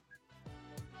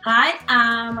Hi,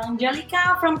 I'm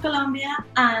Angelica from Colombia,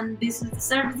 and this is the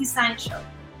Service Design Show.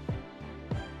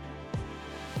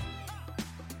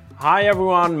 Hi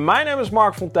everyone, my name is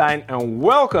Mark Fontijn and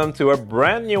welcome to a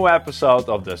brand new episode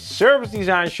of the Service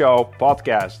Design Show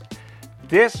podcast.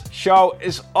 This show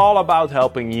is all about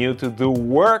helping you to do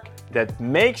work that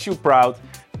makes you proud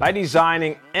by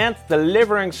designing and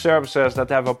delivering services that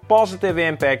have a positive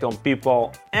impact on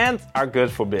people and are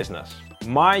good for business.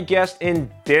 My guest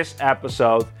in this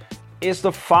episode is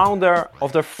the founder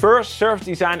of the first service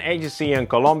design agency in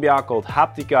Colombia called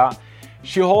Haptica.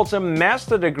 She holds a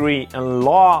master degree in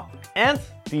law and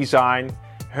design.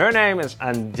 Her name is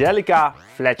Angelica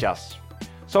Flechas.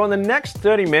 So in the next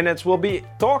 30 minutes, we'll be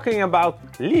talking about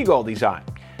legal design.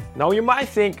 Now you might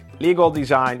think legal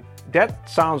design, that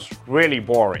sounds really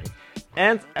boring.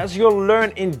 And as you'll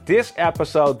learn in this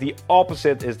episode, the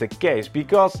opposite is the case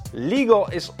because legal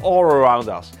is all around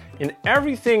us. In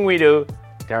everything we do,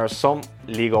 there is some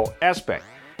legal aspect.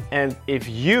 And if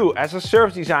you as a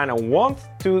service designer want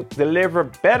to deliver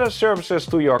better services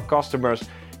to your customers,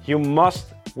 you must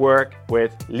work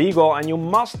with legal and you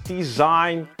must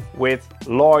design with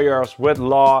lawyers, with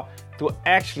law to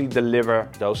actually deliver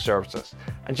those services.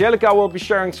 Angelica will be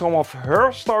sharing some of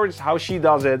her stories, how she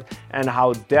does it and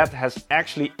how that has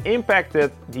actually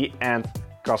impacted the end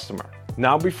customer.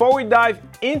 Now, before we dive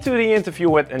into the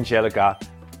interview with Angelica,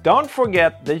 don't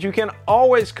forget that you can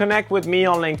always connect with me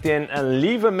on LinkedIn and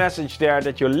leave a message there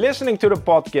that you're listening to the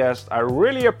podcast. I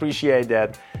really appreciate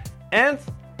that. And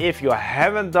if you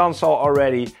haven't done so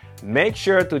already, make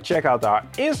sure to check out our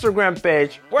Instagram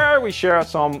page where we share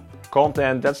some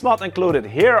content that's not included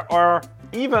here or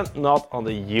even not on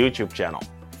the YouTube channel.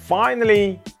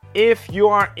 Finally, if you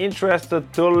are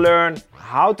interested to learn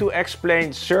how to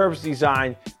explain service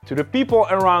design to the people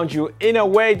around you in a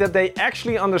way that they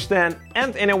actually understand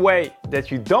and in a way that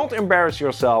you don't embarrass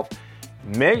yourself,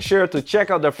 make sure to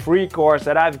check out the free course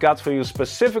that I've got for you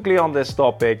specifically on this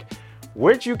topic,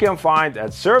 which you can find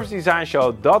at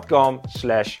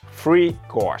servicedesignshow.com/free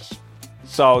course.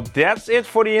 So that's it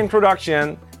for the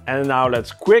introduction. And now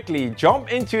let's quickly jump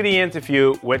into the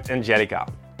interview with Angelica.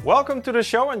 Welcome to the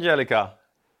show, Angelica.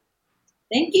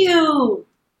 Thank you.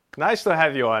 Nice to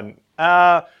have you on.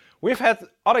 We've had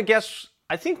other guests,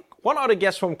 I think one other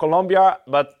guest from Colombia,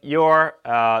 but you're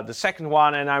the second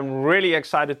one, and I'm really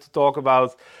excited to talk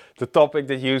about the topic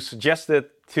that you suggested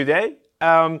today.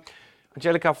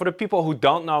 Angelica, for the people who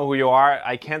don't know who you are,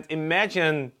 I can't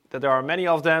imagine that there are many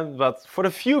of them, but for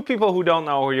the few people who don't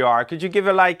know who you are, could you give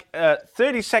a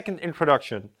 30-second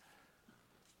introduction?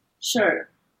 Sure.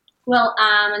 Well,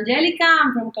 I'm Angelica.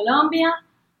 I'm from Colombia.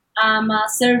 I'm a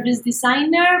service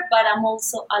designer, but I'm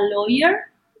also a lawyer.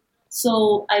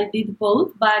 So I did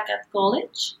both back at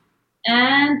college.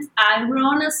 And I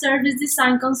run a service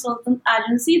design consultant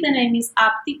agency. The name is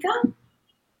Haptica.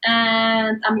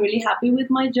 And I'm really happy with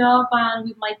my job and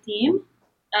with my team.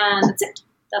 And that's it.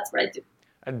 That's what I do.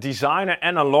 A designer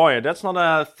and a lawyer, that's not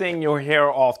a thing you hear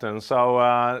often. So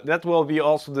that will be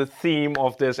also the theme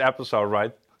of this episode,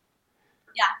 right?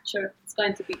 Yeah, sure. It's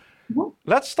going to be. Mm-hmm.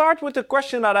 Let's start with the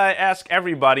question that I ask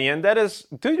everybody, and that is,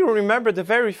 do you remember the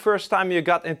very first time you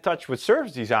got in touch with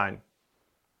service design?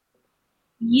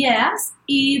 Yes,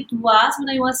 it was when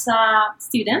I was a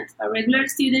student, a regular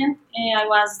student. I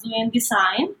was doing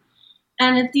design.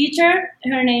 And a teacher,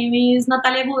 her name is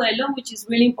Natalia Budelo, which is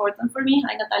really important for me.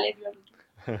 Hi, Natalia, if you're looking.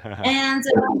 And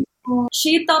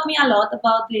she taught me a lot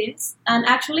about this. And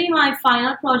actually, my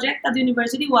final project at the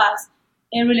university was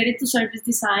related to service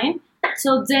design.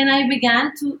 So then I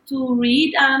began to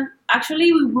read, and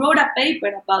actually we wrote a paper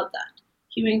about that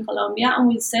here in Colombia, and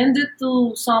we sent it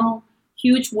to some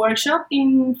huge workshop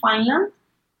in Finland,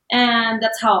 and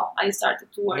that's how I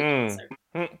started to work in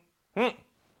service.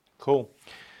 Cool.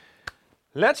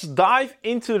 Let's dive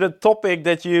into the topic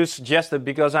that you suggested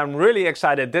because I'm really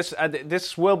excited.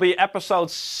 This will be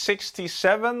episode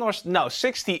 67 or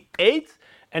 68,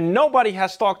 and nobody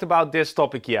has talked about this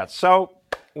topic yet. So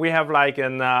we have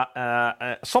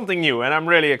something new, and I'm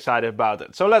really excited about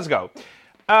it. So let's go.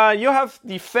 You have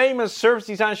the famous Service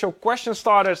Design Show question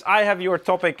starters. I have your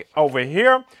topic over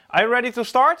here. Are you ready to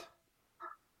start?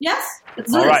 Yes, let's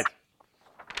do All this. right.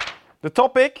 The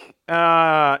topic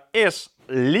is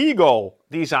legal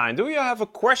design. Do you have a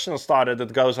question starter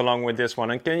that goes along with this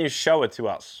one, and can you show it to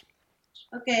us?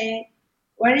 Okay.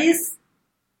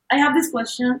 I have this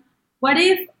question. What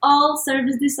if all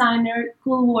service designers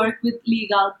could work with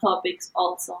legal topics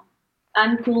also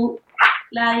and could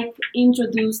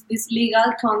introduce this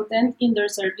legal content in their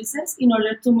services in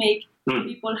order to make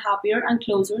people happier and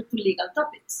closer to legal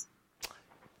topics?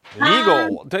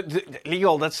 Legal.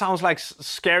 Legal, that sounds like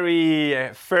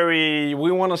scary, very...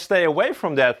 We want to stay away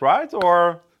from that, right?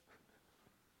 Or...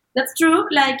 That's true.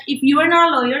 Like, if you are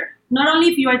not a lawyer, not only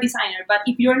if you are a designer, but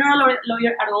if you're not a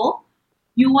lawyer at all,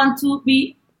 you want to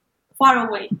be far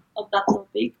away of that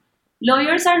topic.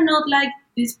 Lawyers are not like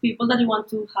these people that you want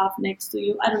to have next to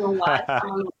you. I don't know why. I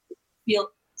don't feel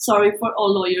sorry for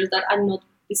all lawyers that are not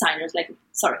designers. Like,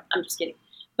 sorry, I'm just kidding.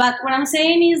 But what I'm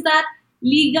saying is that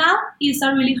legal is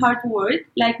a really hard word.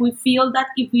 Like, we feel that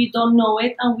if we don't know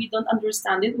it and we don't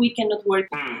understand it, we cannot work.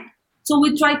 So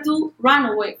we try to run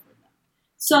away from that.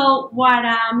 So what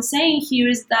I'm saying here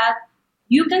is that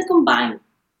you can combine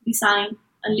design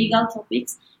and legal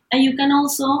topics, and you can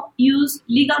also use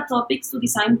legal topics to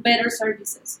design better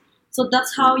services. So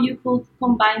that's how you could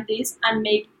combine this and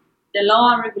make the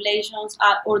law and regulations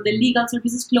or the legal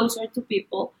services closer to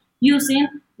people using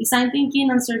design thinking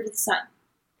and service design.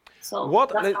 So what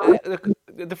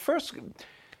the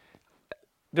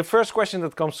first question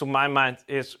that comes to my mind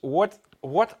is what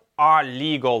are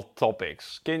legal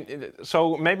topics?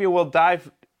 So maybe we'll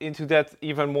dive into that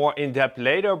even more in depth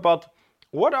later. But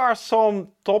what are some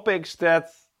topics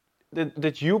that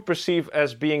you perceive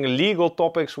as being legal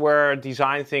topics where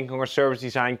design thinking or service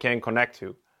design can connect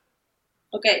to?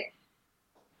 Okay.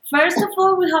 First of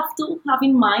all, we have to have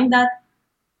in mind that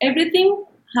everything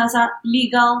has a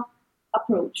legal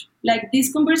approach. Like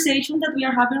this conversation that we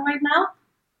are having right now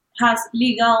has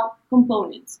legal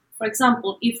components. For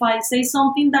example, if I say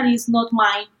something that is not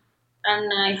mine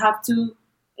and I have to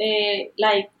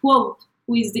quote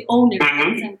who is the owner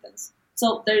of the sentence,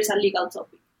 so there is a legal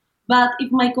topic. But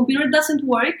if my computer doesn't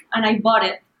work and I bought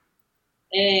it,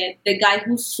 the guy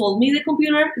who sold me the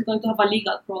computer is going to have a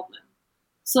legal problem.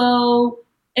 So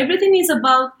everything is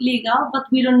about legal, but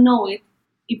we don't know it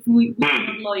if we're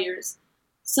not lawyers.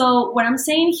 So what I'm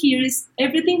saying here is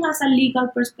everything has a legal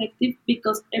perspective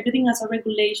because everything has a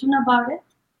regulation about it,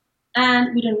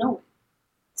 and we don't know it.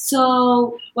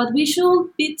 So what we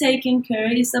should be taking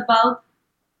care is about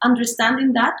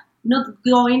understanding that, not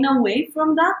going away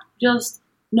from that, just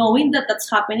knowing that that's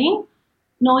happening,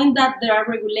 knowing that there are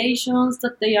regulations,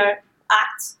 that there are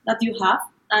acts that you have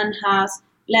and has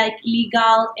like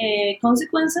legal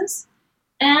consequences,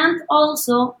 and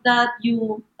also that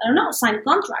you, sign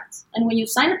contracts. And when you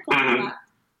sign a contract,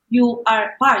 you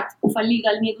are part of a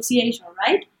legal negotiation,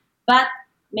 right? But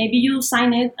maybe you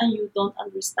sign it and you don't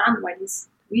understand what is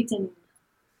written.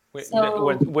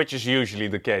 Which is usually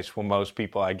the case for most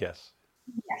people, I guess.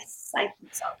 Yes, I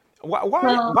think so.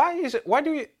 Why is it? Why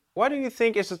do you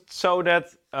think is it so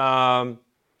that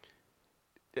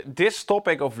this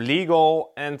topic of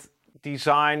legal and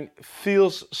design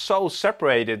feels so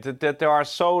separated, that there are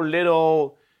so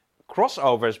little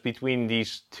crossovers between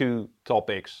these two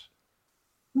topics?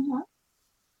 Mm-hmm.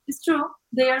 It's true,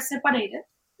 they are separated.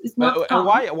 It's not and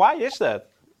why is that?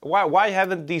 Why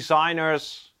haven't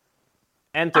designers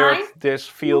entered this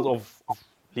field of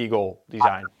legal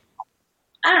design?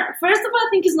 First of all, I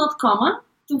think it's not common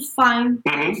to find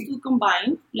those two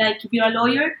combined. Like if you're a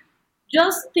lawyer,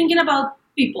 just thinking about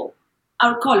people,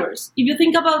 our colors. If you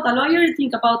think about a lawyer, you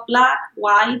think about black,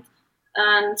 white,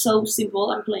 and so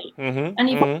simple and plain. And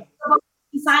if you think about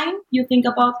design, you think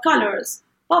about colors,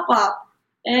 pop-up,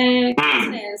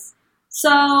 business.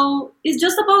 So it's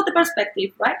just about the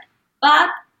perspective, right? But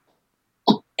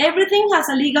everything has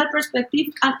a legal perspective,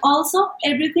 and also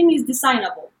everything is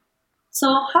designable. So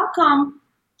how come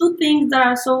two things that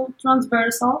are so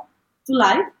transversal to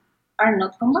life are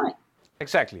not combined?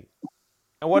 Exactly.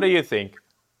 And what do you think?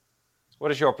 What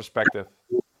is your perspective?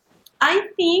 I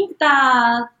think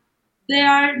that there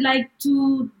are like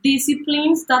two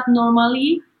disciplines that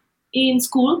normally in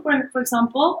school, for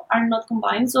example, are not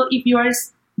combined. So if you are a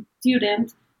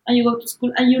student and you go to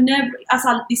school and you never, as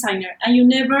a designer, and you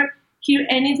never hear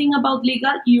anything about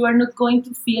legal, you are not going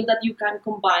to feel that you can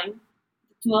combine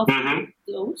the two of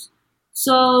those.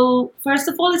 So first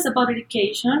of all, it's about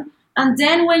education. And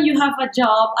then when you have a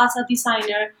job as a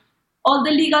designer, all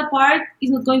the legal part is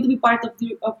not going to be part of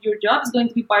your job. It's going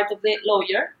to be part of the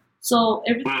lawyer. So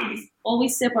everything is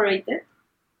always separated.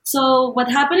 So what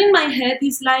happened in my head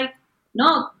is like,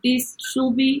 no, this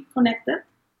should be connected.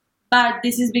 But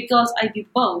this is because I did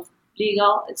both.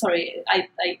 I studied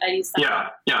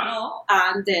law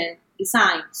and then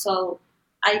design. So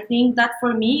I think that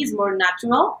for me is more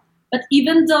natural. But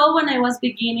even though when I was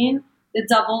beginning the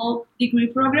double degree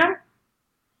program,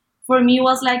 for me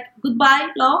was like, goodbye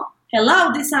law,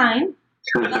 hello design.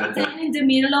 But then in the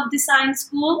middle of design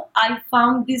school, I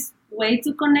found this way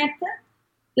to connect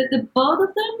the both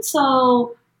of them.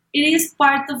 So it is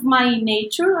part of my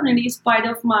nature and it is part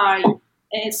of my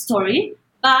story.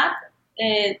 But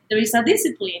there is a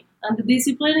discipline, and the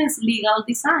discipline is legal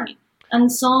design.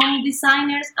 And some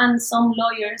designers and some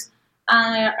lawyers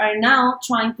are now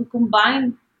trying to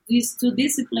combine these two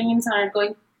disciplines and are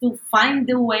going to find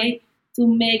the way to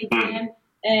make them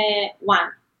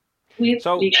one with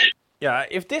legal. Yeah,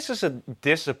 if this is a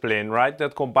discipline, right,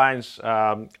 that combines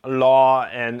law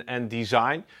and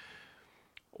design,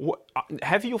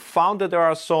 have you found that there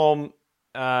are some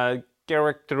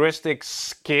characteristic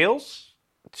skills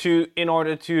in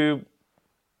order to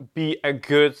be a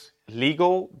good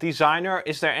legal designer?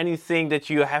 Is there anything that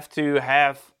you have to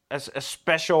have as a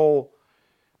special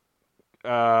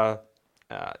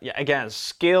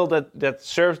skill that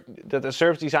a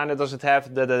service designer doesn't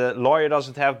have, that a lawyer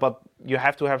doesn't have, but you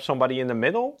have to have somebody in the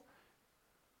middle?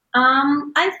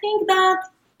 I think that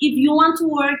if you want to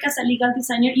work as a legal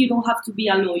designer, you don't have to be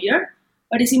a lawyer,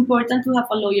 but it's important to have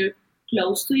a lawyer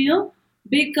close to you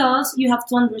because you have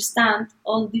to understand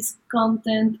all this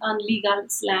content and legal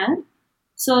slang.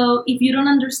 So if you don't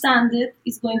understand it,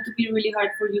 it's going to be really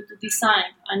hard for you to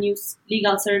design a new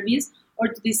legal service or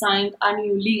to design a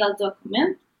new legal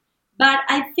document. But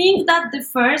I think that the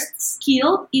first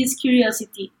skill is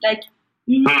curiosity. Like,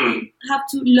 you really have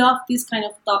to love these kind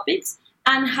of topics.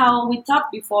 And how we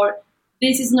talked before,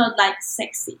 this is not like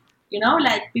sexy. You know,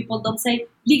 like people don't say,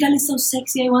 legal is so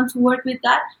sexy, I want to work with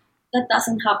that. That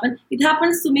doesn't happen. It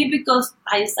happens to me because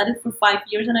I studied for 5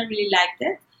 years and I really liked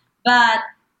it. But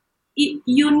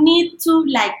you need to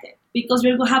like it because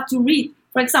you're going to have to read.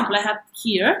 For example, I have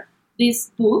here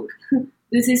this book.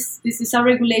 This is a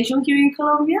regulation here in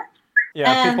Colombia. Yeah,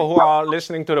 and people who are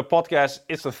listening to the podcast,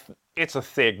 it's a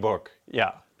thick book.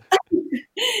 Yeah.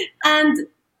 And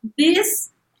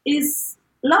this is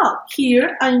law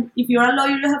here. And if you're a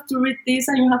lawyer, you have to read this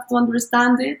and you have to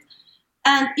understand it.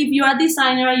 And if you're a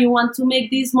designer and you want to make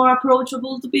this more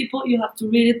approachable to people, you have to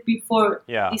read it before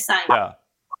designing. Yeah.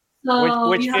 So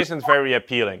which isn't very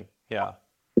appealing. Yeah.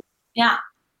 Yeah.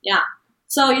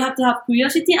 So you have to have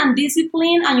curiosity and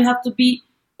discipline, and you have to be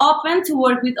open to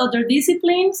work with other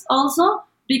disciplines also,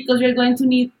 because you're going to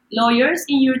need lawyers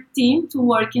in your team to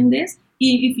work in this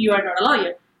if you are not a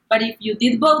lawyer. But if you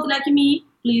did both like me,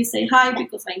 please say hi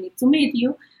because I need to meet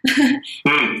you.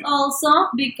 And also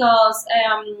because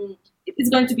it's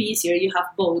going to be easier. You have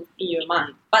both in your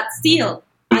mind. But still,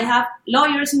 I have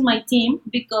lawyers in my team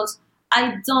because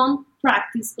I don't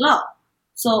practice law.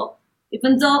 So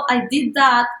even though I did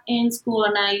that in school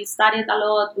and I studied a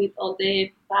lot with all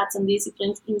the paths and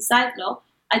disciplines inside law,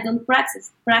 I don't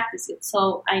practice it.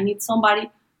 So I need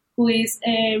somebody who is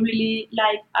really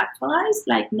like actualized,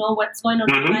 like know what's going on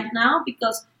right now,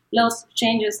 because law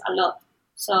changes a lot.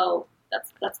 So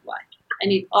that's why I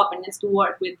need openness to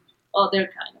work with other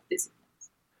kind of disciplines.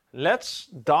 Let's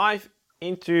dive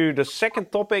into the second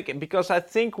topic, because I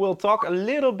think we'll talk a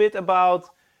little bit about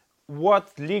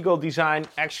what legal design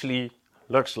actually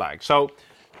looks like. So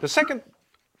the second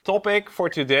topic for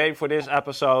today, for this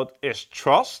episode, is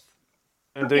trust.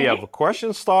 And do you have a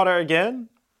question starter again?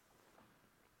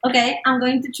 Okay, I'm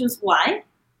going to choose why.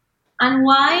 And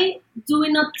why do we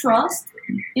not trust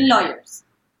in lawyers?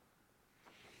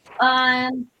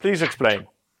 Please explain.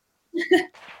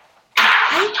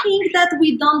 I think that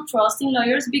we don't trust in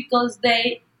lawyers because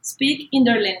they speak in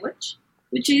their language,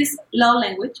 which is law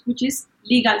language, which is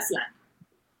legal slang.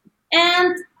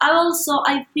 And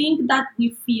I think that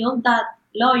we feel that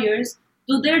lawyers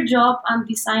do their job and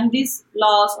design these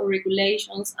laws or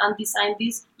regulations and design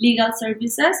these legal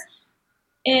services,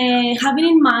 having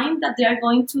in mind that they are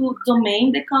going to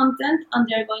domain the content and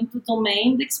they are going to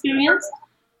domain the experience.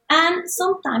 And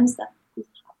sometimes that could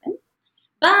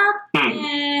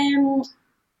happen.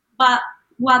 But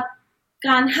what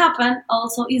can happen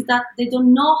also is that they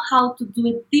don't know how to do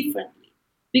it differently.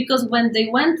 Because when they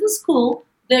went to school,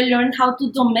 they learned how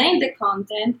to domain the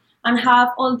content and have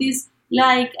all this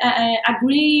like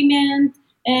agreement,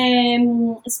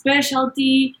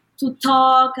 specialty to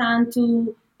talk and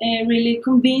to really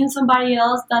convince somebody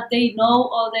else that they know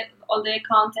all the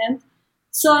content.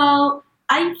 So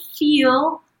I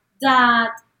feel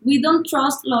that we don't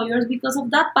trust lawyers because of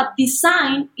that, but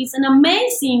design is an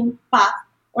amazing path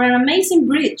or an amazing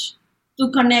bridge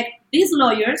to connect these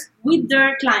lawyers with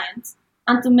their clients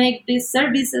and to make these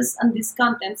services and these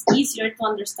contents easier to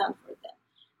understand for them.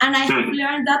 And I have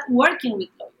learned that working with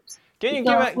lawyers.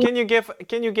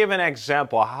 Can you give an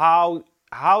example? How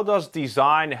does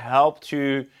design help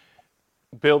to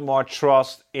build more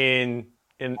trust in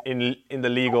the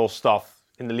legal stuff,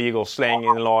 in the legal slang,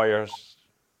 in the lawyers?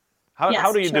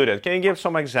 How do you do that? Can you give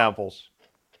some examples?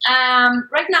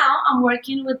 Right now, I'm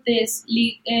working with this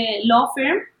law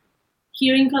firm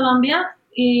here in Colombia.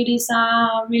 It is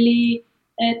a really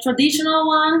a traditional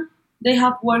one. They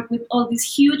have worked with all these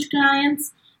huge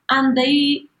clients, and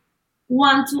they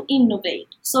want to innovate.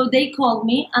 So they called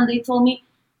me and they told me,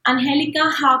 Angelica,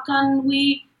 how can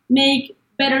we make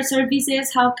better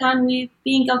services? How can we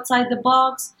think outside the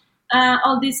box?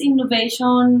 All this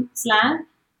innovation slang.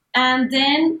 And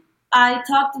then I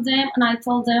talked to them and I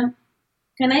told them,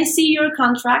 can I see your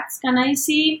contracts? Can I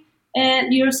see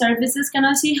your services? Can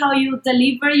I see how you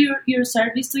deliver your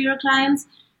service to your clients?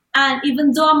 And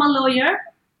even though I'm a lawyer,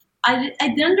 I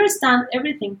didn't understand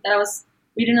everything that I was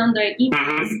reading on their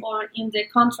emails or in the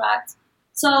contract.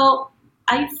 So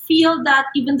I feel that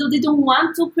even though they don't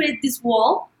want to create this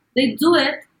wall, they do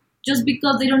it just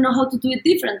because they don't know how to do it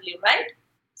differently, right?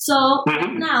 So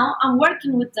right now I'm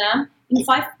working with them in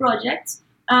 5 projects.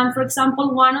 For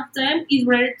example, one of them is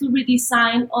ready to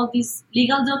redesign all these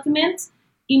legal documents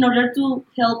in order to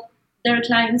help their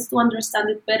clients to understand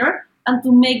it better and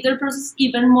to make their process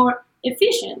even more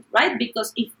efficient, right?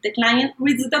 Because if the client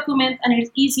reads the document and it's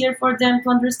easier for them to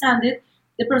understand it,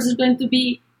 the process is going to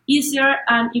be easier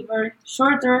and even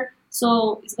shorter,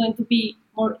 so it's going to be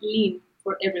more lean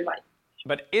for everybody.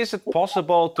 But is it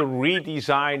possible to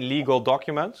redesign legal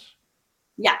documents?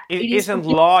 Yeah. Isn't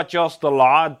law just the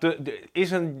law?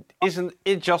 Isn't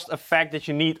it just a fact that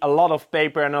you need a lot of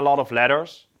paper and a lot of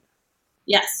letters?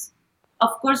 Yes. Of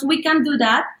course we can do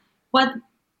that, but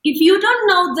if you don't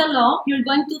know the law, you're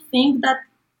going to think that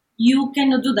you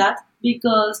cannot do that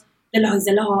because the law is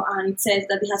the law and it says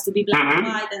that it has to be black and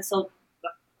white and so.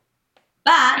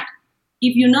 But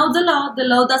if you know the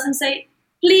law doesn't say,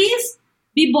 please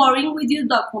be boring with your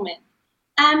document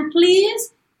and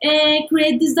please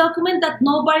create this document that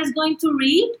nobody's going to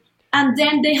read and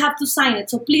then they have to sign it.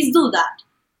 So please do that.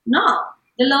 No,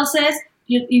 the law says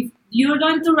if you're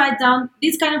going to write down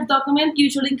this kind of document, you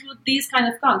should include this kind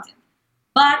of content.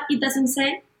 But it doesn't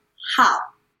say how.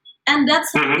 And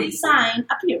that's how design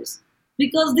appears.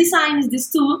 Because design is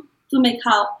this tool to make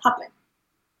how happen.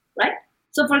 Right?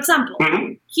 So for example,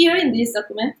 here in this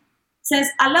document says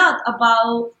a lot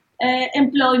about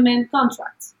employment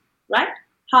contracts. Right?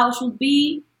 How should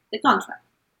be the contract.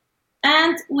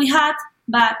 And we had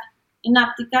back in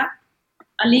Aptica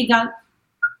a legal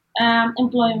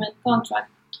employment contract.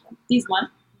 This one.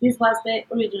 This was the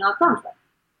original contract.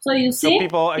 So you see, so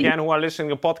people again who are listening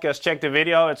to the podcast, check the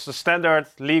video. It's the standard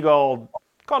legal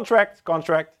contract.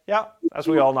 Yeah, as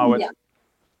we all know it.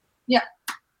 Yeah.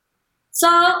 So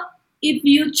if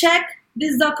you check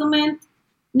this document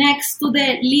next to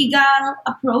the legal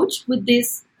approach with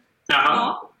this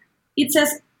law, it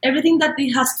says everything that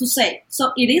it has to say.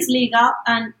 So it is legal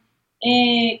and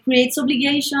creates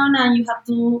obligation, and you have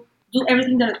to do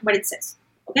everything that what it says.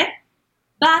 Okay.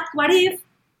 But what if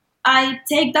I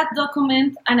take that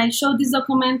document and I show this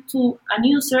document to a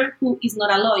user who is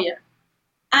not a lawyer.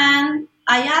 And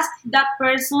I ask that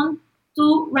person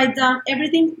to write down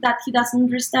everything that he doesn't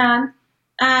understand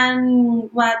and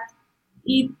what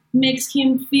it makes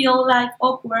him feel like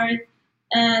awkward.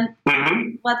 And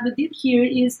what we did here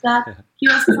is that he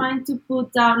was trying to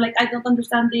put down, like, I don't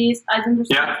understand this, I don't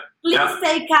understand. Please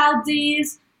take out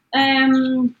this.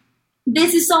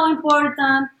 This is so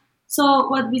important. So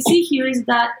what we see here is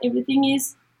that everything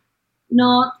is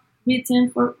not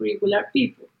written for regular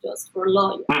people, just for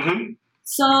lawyers.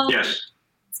 So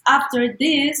after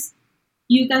this,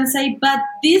 you can say, but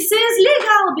this is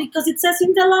legal because it says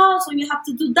in the law, so you have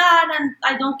to do that, and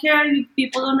I don't care if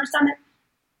people don't understand it.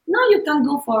 No, you can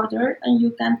go further and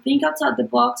you can think outside the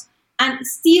box and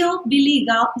still be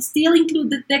legal, still include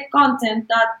the content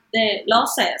that the law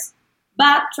says,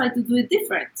 but try to do it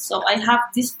different. So I have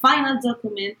this final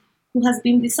document who has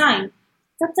been designed.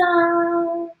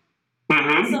 Ta-da!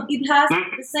 So it has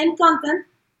the same content,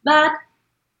 but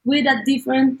with a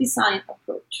different design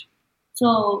approach.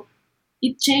 So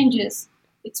it changes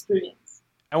experience.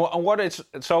 And what is,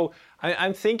 so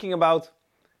I'm thinking about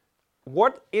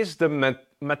what is the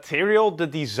material, the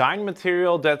design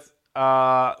material that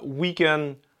we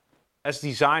can, as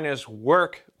designers,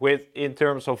 work with in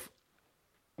terms of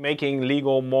making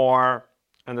legal more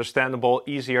understandable,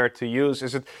 easier to use?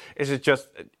 Is it just,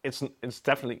 it's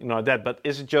definitely not that, but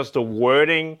is it just the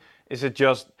wording? Is it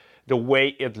just the way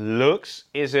it looks?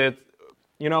 Is it,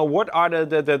 you know, what are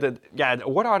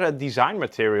what are the design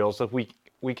materials that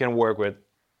we can work with?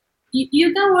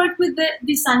 You can work with the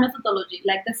design methodology.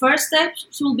 Like the first step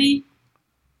should be,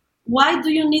 why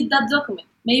do you need that document?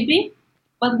 Maybe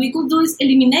what we could do is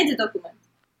eliminate the document.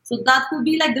 So that could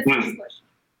be like the first question.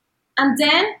 And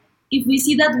then if we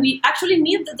see that we actually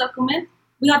need the document,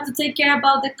 we have to take care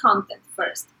about the content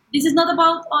first. This is not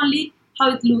about only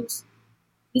how it looks.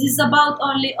 This is about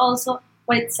only also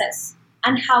what it says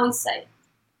and how it says.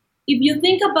 if you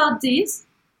think about this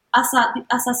as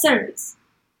a service,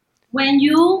 when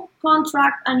you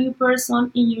contract a new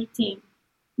person in your team,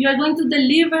 you are going to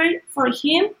deliver for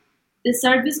him the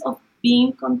service of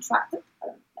being contracted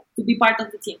to be part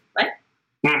of the team, right?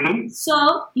 Mm-hmm.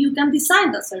 So you can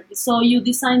design that service. So you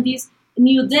design this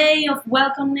new day of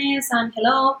welcomeness and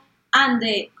hello, and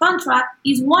the contract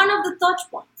is one of the touch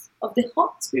points of the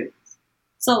whole experience.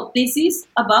 So this is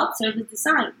about service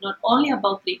design, not only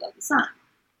about legal design.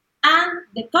 And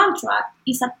the contract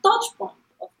is a touch point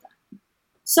of that.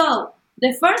 So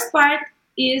the first part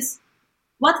is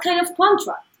what kind of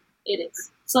contract it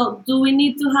is. So do we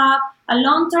need to have a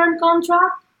long-term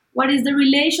contract? What is the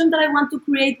relation that I want to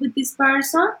create with this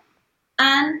person?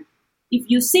 And if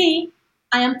you see,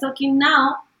 I am talking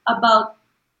now about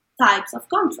types of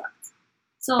contracts.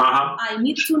 So I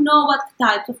need to know what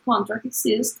type of contract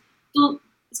exists to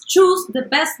choose the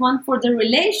best one for the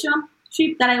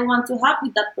relationship that I want to have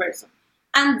with that person.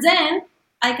 And then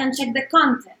I can check the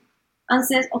content and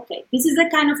says, okay, this is the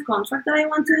kind of contract that I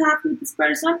want to have with this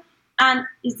person. And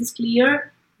is this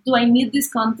clear? Do I need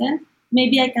this content?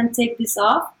 Maybe I can take this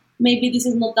off. Maybe this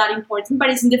is not that important,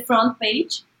 but it's in the front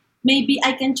page. Maybe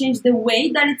I can change the way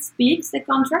that it speaks, the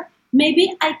contract.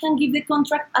 Maybe I can give the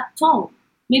contract a tone.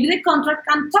 Maybe the contract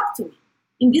can talk to me.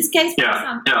 In this case, for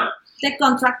example, the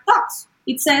contract talks.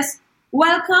 It says,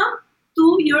 welcome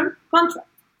to your contract.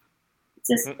 It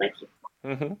says right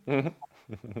here.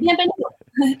 Bienvenido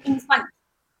in Spanish.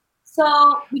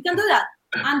 So we can do that.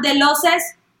 And the law says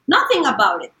nothing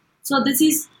about it. So this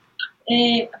is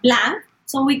blank.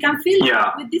 So we can fill it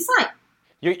with design.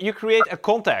 You create a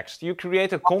context. You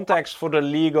create a context for the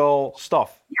legal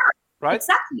stuff. Yeah, right?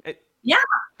 Exactly.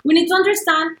 We need to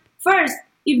understand first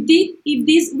if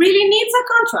this really needs a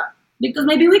contract, because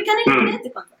maybe we can eliminate the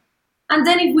contract. And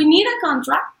then if we need a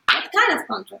contract, what kind of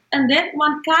contract? And then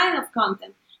what kind of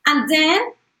content? And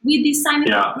then we design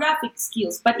it with graphic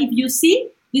skills. But if you see,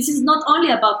 this is not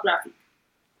only about graphic.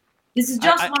 This is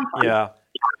just one part. Yeah.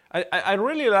 I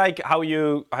really like how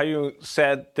you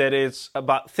said that it's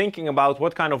about thinking about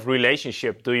what kind of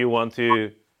relationship do you want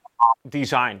to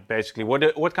design, basically.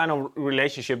 What kind of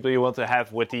relationship do you want to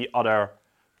have with the other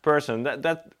person?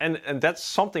 And that's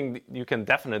something you can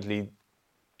definitely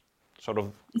sort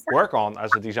of work on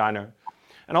as a designer.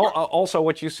 And also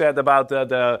what you said about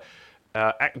the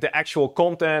actual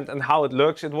content and how it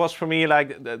looks, it was for me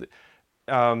like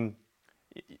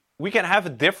we can have a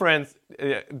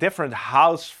different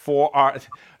house for our.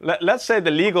 Let's say the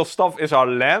legal stuff is our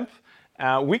lamp.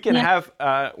 We can have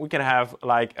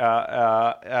like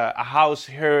a house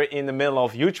here in the middle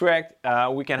of Utrecht.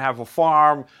 We can have a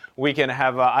farm. We can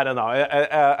have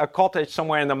a cottage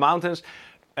somewhere in the mountains.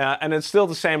 And it's still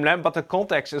the same lamp, but the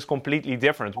context is completely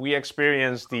different. We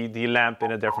experience the lamp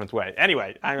in a different way.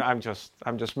 Anyway, I'm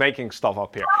just making stuff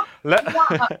up here.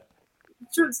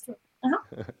 True.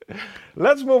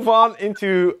 Let's move on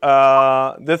into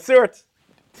the third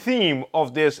theme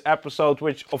of this episode,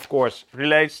 which of course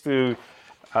relates to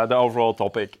the overall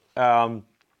topic. And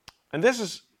this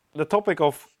is the topic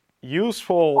of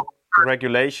useful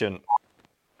regulation.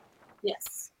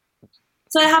 Yes.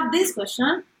 So I have this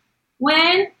question.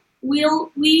 When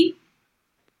will we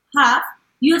have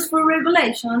useful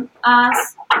regulation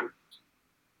as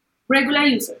regular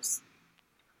users?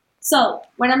 So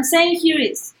what I'm saying here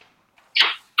is,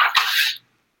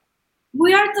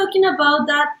 we are talking about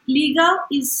that legal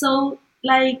is so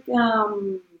like how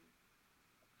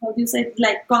do you say it?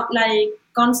 like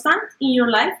constant in your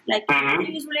life, like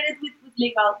everything is related with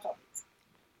legal topics.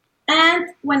 And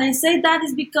when I say that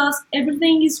is because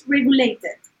everything is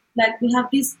regulated. Like we have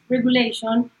this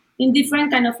regulation in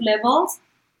different kind of levels,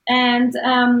 and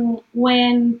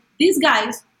when these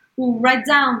guys who write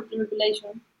down the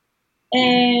regulation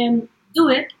do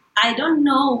it, I don't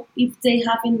know if they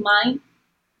have in mind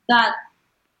that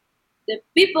the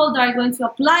people that are going to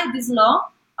apply this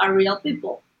law are real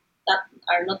people, that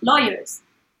are not lawyers,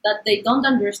 that they don't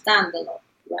understand the law,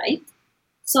 right?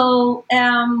 So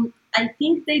I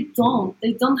think they don't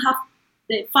have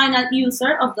the final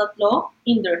user of that law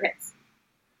in their heads.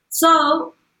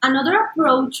 So another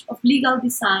approach of legal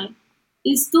design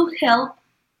is to help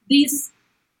these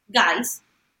guys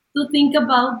to think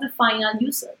about the final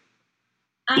user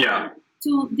and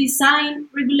to design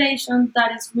regulation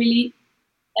that is really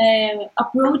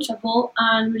approachable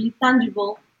and really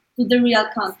tangible to the real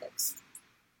context.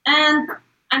 And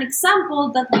an example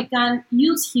that we can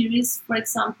use here is, for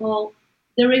example,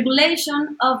 the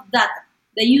regulation of data,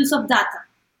 the use of data.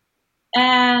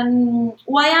 And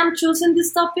why I'm choosing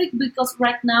this topic? Because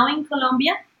right now in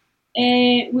Colombia,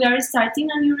 we are starting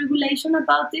a new regulation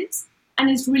about this, and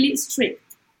it's really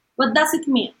strict. What does it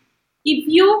mean? if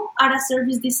you are a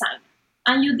service designer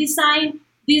and you design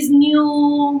this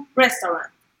new restaurant,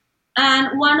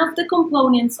 and one of the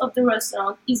components of the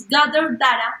restaurant is gather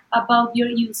data about your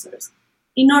users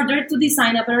in order to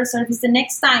design a better service the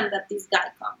next time that this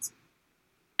guy comes.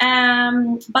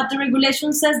 But the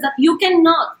regulation says that you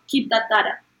cannot keep that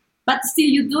data, but still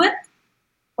you do it.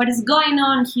 What is going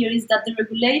on here is that the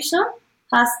regulation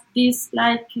has this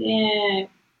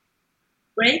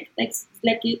break,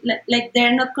 like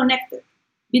they're not connected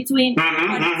between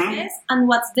what it says and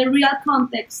what's the real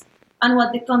context and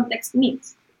what the context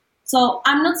means. So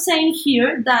I'm not saying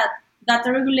here that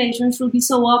data regulation should be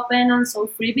so open and so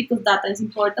free, because data is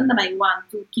important and I want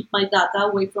to keep my data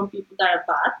away from people that are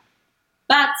bad.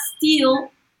 But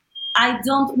still, I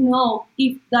don't know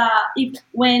if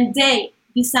when they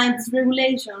design this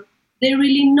regulation, they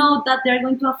really know that they're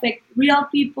going to affect real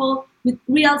people with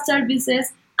real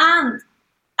services. And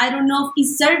I don't know if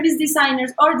service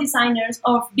designers or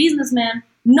businessmen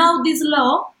know this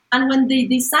law, and when they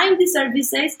design the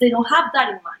services, they don't have that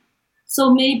in mind.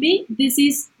 So maybe this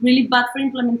is really bad for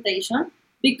implementation,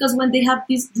 because when they have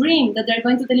this dream that they're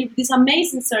going to deliver this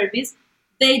amazing service,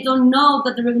 they don't know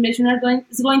that the regulation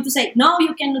is going to say, no,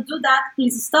 you cannot do that,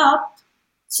 please stop.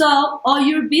 So all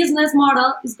your business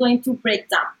model is going to break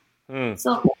down.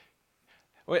 So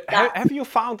have you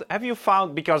found,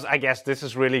 because I guess this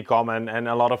is really common and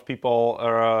a lot of people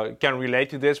can relate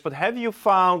to this, but have you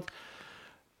found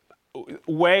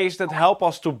ways that help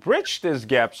us to bridge this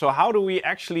gap? So how do we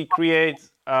actually create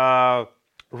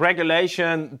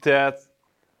regulation that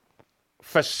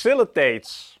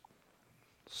facilitates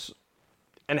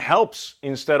and helps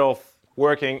instead of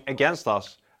working against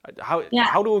us?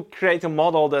 How do we create a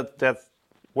model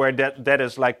that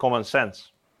is like common sense?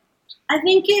 I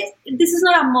think this is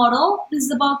not a model. This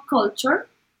is about culture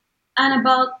and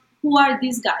about who are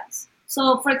these guys.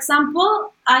 So, for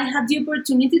example, I had the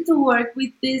opportunity to work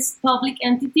with this public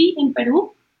entity in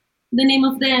Peru. The name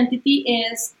of the entity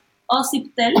is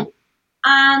OCIPTEL,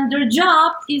 and their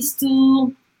job is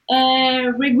to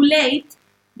regulate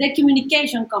the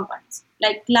communication companies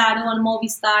like Claro and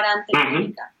Movistar and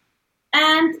Telefónica.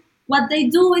 And what they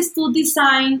do is to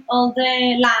design all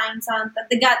the lines and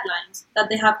the guidelines that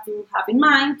they have to have in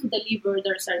mind to deliver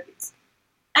their service.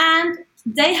 And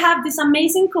they have this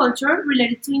amazing culture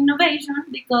related to innovation,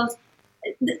 because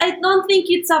I don't think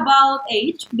it's about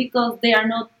age, because they are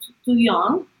not too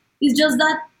young. It's just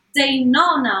that they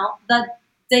know now that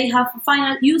they have a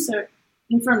final user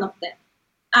in front of them.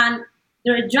 And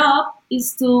their job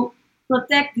is to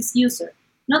protect this user,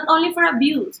 not only for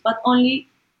abuse, but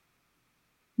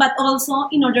also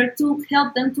in order to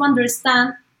help them to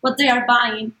understand what they are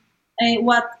buying,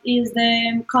 what is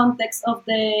the context of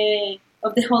the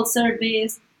whole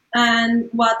service, and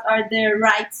what are their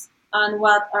rights and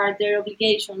what are their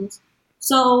obligations.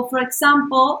 So, for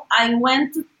example, I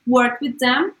went to work with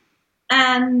them,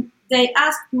 and they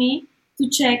asked me to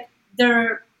check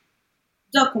their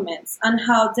documents and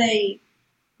how they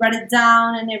write it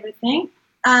down and everything.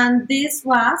 And this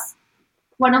was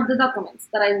one of the documents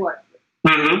that I worked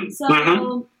with.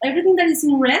 So everything that is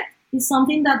in red is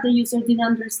something that the user didn't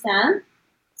understand.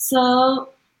 So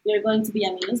you're going to be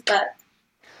amused, but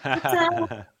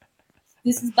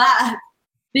this is bad,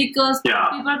 because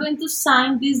people are going to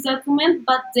sign this document,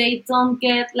 but they don't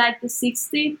get like the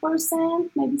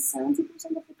 60%, maybe 70%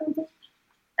 of the content.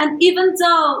 And even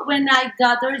though when I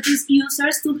gathered these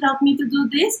users to help me to do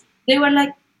this, they were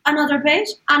like, another page,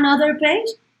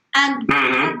 and they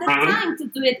had the time to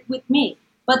do it with me.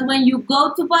 But when you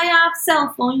go to buy a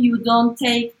cell phone, you don't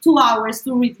take 2 hours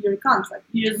to read your contract.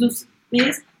 You just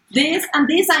do this, and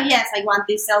yes, I want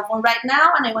this cell phone right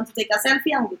now, and I want to take a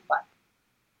selfie, and goodbye.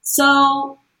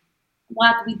 So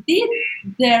what we did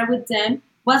there with them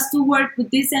was to work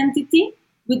with this entity,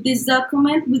 with this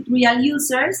document, with real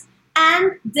users,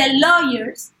 and the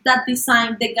lawyers that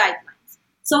designed the guidelines.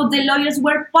 So the lawyers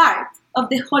were part of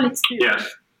the whole experience.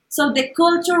 Yes. So the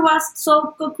culture was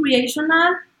so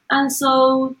co-creational and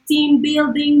so team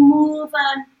building move,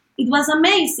 and it was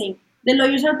amazing. The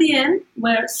lawyers at the end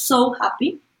were so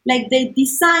happy, like they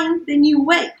designed the new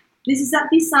way. This is a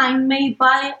design made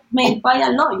by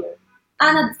a lawyer.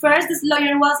 And at first, this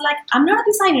lawyer was like, I'm not a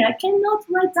designer, I cannot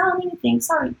write down anything,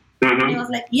 sorry. And I was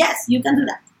like, yes, you can do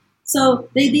that. So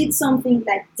they did something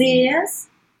like this,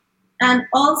 and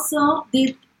also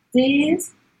did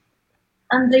this,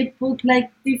 and they put like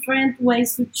different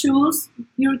ways to choose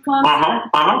your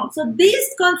contract. So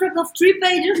this contract of 3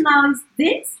 pages now is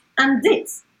this and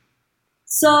this.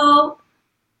 So,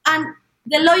 and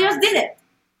the lawyers did it.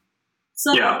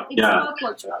 So it's so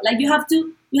cultural. Like you have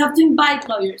to invite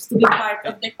lawyers to be part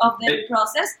of the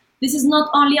process, this is not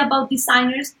only about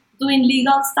designers doing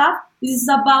legal stuff. This is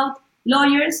about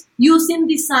lawyers using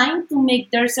design to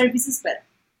make their services better.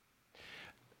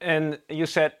 And you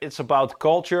said it's about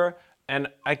culture, and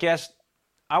I guess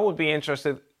I would be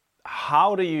interested,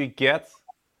 how do you get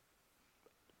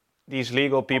these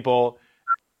legal people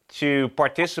to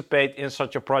participate in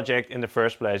such a project in the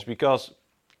first place? Because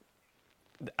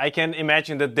I can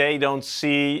imagine that they don't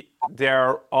see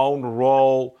their own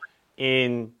role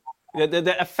in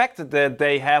the effect that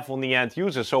they have on the end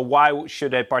user. So why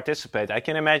should they participate? I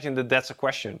can imagine that that's a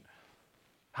question.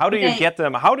 How do you get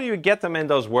them? How do you get them in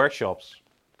those workshops?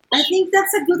 I think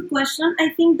that's a good question. I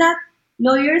think that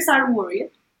lawyers are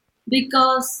worried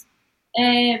because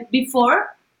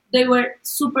before they were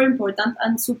super important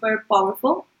and super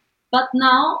powerful, but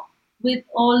now with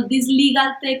all this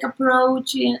legal tech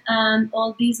approach and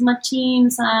all these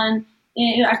machines and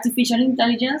artificial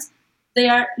intelligence, they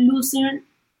are losing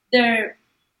their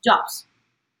jobs.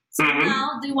 So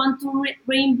now they want to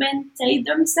reinvent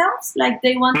themselves, like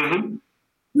they want to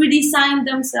redesign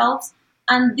themselves,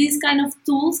 and these kind of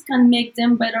tools can make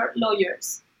them better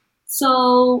lawyers.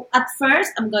 So at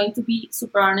first, I'm going to be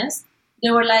super honest,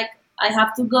 they were like, I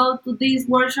have to go to this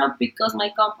workshop because my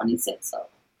company said so.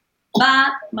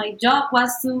 But my job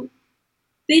was to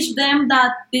teach them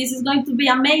that this is going to be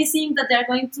amazing, that they're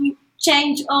going to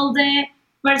change all the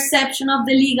perception of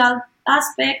the legal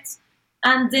aspects.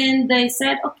 And then they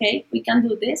said, okay, we can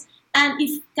do this. And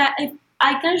if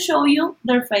I can show you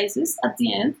their faces at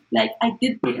the end, like I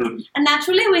did this. And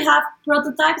actually we have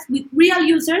prototypes with real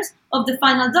users of the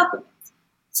final document.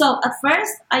 So at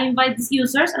first I invite these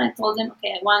users and I told them,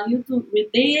 okay, I want you to read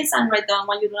this and write down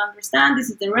what you don't understand. This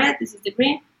is the red, this is the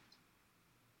green.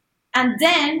 And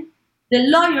then the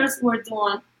lawyers were the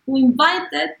one who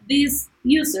invited these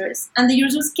users, and the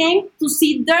users came to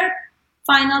see their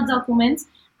final documents.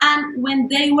 And when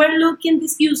they were looking,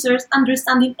 these users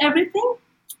understanding everything,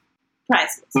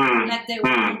 priceless. Like they were,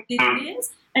 I did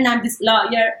this, and I'm this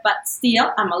lawyer, but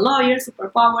still I'm a lawyer,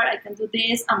 superpower. I can do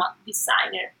this. I'm a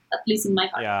designer, at least in my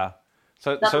heart. Yeah.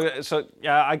 So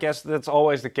yeah, I guess that's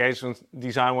always the case with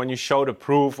design. When you show the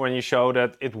proof, when you show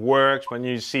that it works, when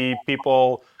you see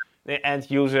people, the end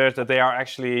users, that they are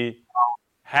actually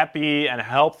happy and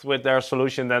helped with their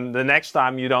solution, then the next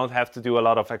time you don't have to do a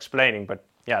lot of explaining. But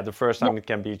yeah, the first time it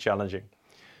can be challenging.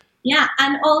 Yeah,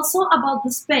 and also about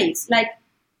the space. Like,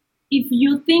 if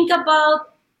you think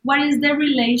about what is the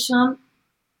relation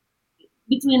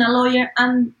between a lawyer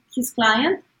and his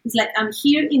client, it's like, I'm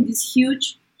here in this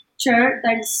huge chair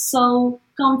that is so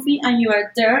comfy, and you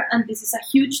are there, and this is a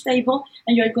huge table,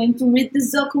 and you're going to read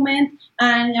this document,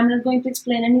 and I'm not going to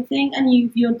explain anything, and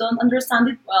if you don't understand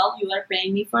it, well, you are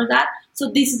paying me for that.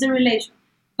 So this is the relation.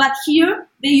 But here,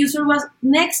 the user was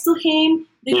next to him.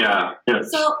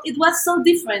 So it was so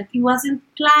different. It wasn't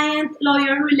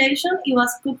client-lawyer relation. It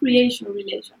was co-creation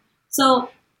relation. So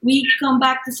we come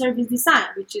back to service design,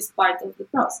 which is part of the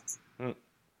process.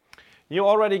 You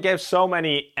already gave so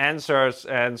many answers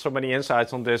and so many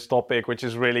insights on this topic, which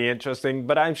is really interesting.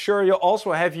 But I'm sure you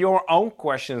also have your own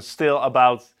questions still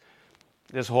about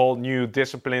this whole new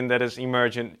discipline that is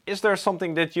emerging. Is there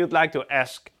something that you'd like to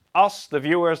ask us, the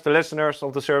viewers, the listeners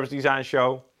of the Service Design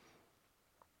Show?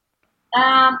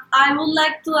 I would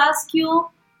like to ask you,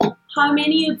 how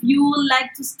many of you would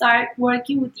like to start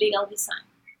working with legal design?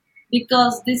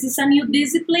 Because this is a new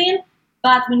discipline,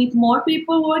 but we need more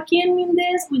people working in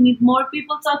this. We need more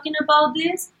people talking about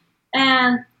this,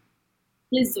 and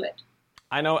please do it.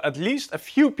 I know at least a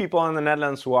few people in the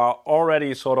Netherlands who are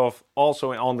already sort of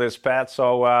also on this path.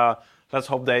 So let's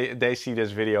hope they see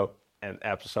this video and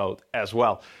episode as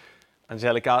well.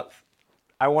 Angelica,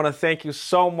 I want to thank you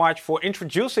so much for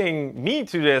introducing me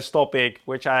to this topic,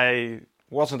 which I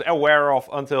wasn't aware of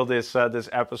until this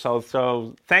episode.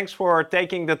 So thanks for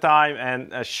taking the time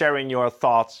and sharing your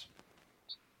thoughts.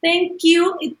 Thank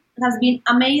you. It has been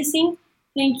amazing.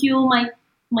 Thank you,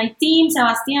 my team,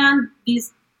 Sebastian,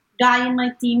 this guy in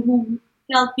my team who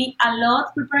helped me a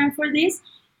lot preparing for this.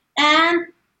 And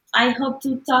I hope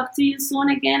to talk to you soon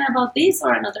again about this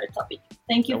or another topic.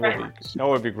 Thank you very much. That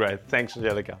would be great. Thanks,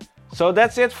 Angelica. So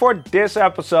that's it for this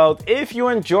episode. If you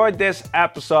enjoyed this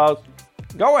episode,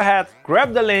 go ahead,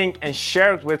 grab the link and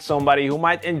share it with somebody who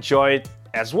might enjoy it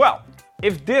as well.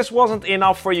 If this wasn't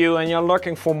enough for you and you're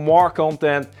looking for more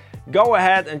content, go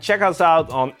ahead and check us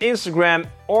out on Instagram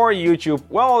or YouTube.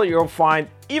 Well, you'll find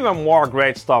even more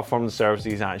great stuff from the Service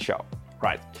Design Show.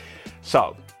 Right.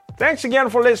 So, thanks again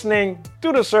for listening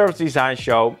to the Service Design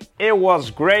Show. It was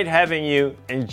great having you.